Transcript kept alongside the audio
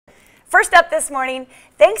First up this morning,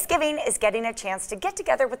 Thanksgiving is getting a chance to get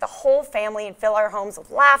together with the whole family and fill our homes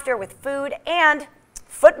with laughter, with food, and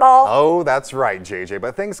football. Oh, that's right, JJ.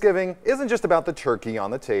 But Thanksgiving isn't just about the turkey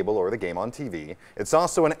on the table or the game on TV. It's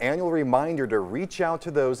also an annual reminder to reach out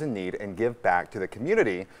to those in need and give back to the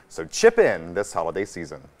community. So chip in this holiday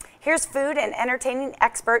season. Here's food and entertaining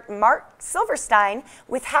expert Mark Silverstein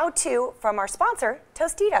with how-to from our sponsor,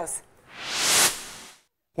 Tostitos.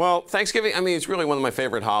 Well, Thanksgiving, it's really one of my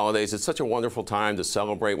favorite holidays. It's such a wonderful time to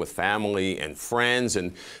celebrate with family and friends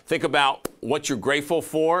and think about what you're grateful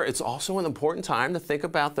for. It's also an important time to think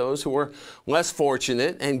about those who are less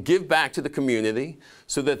fortunate and give back to the community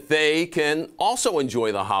so that they can also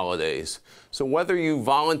enjoy the holidays. So whether you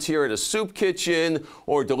volunteer at a soup kitchen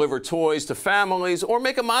or deliver toys to families or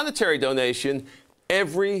make a monetary donation,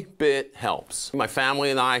 every bit helps. My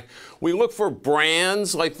family and I, we look for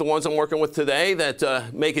brands like the ones I'm working with today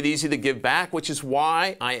that make it easy to give back, which is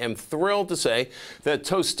why I am thrilled to say that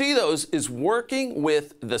Tostitos is working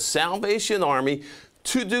with the Salvation Army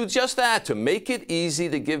to do just that, to make it easy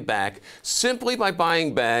to give back simply by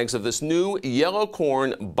buying bags of this new yellow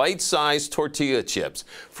corn bite-sized tortilla chips.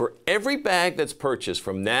 For every bag that's purchased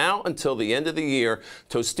from now until the end of the year,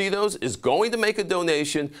 Tostitos is going to make a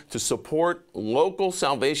donation to support local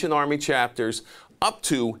Salvation Army chapters up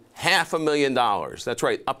to $500,000. That's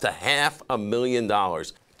right, up to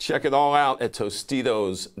 $500,000. Check it all out at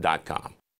Tostitos.com.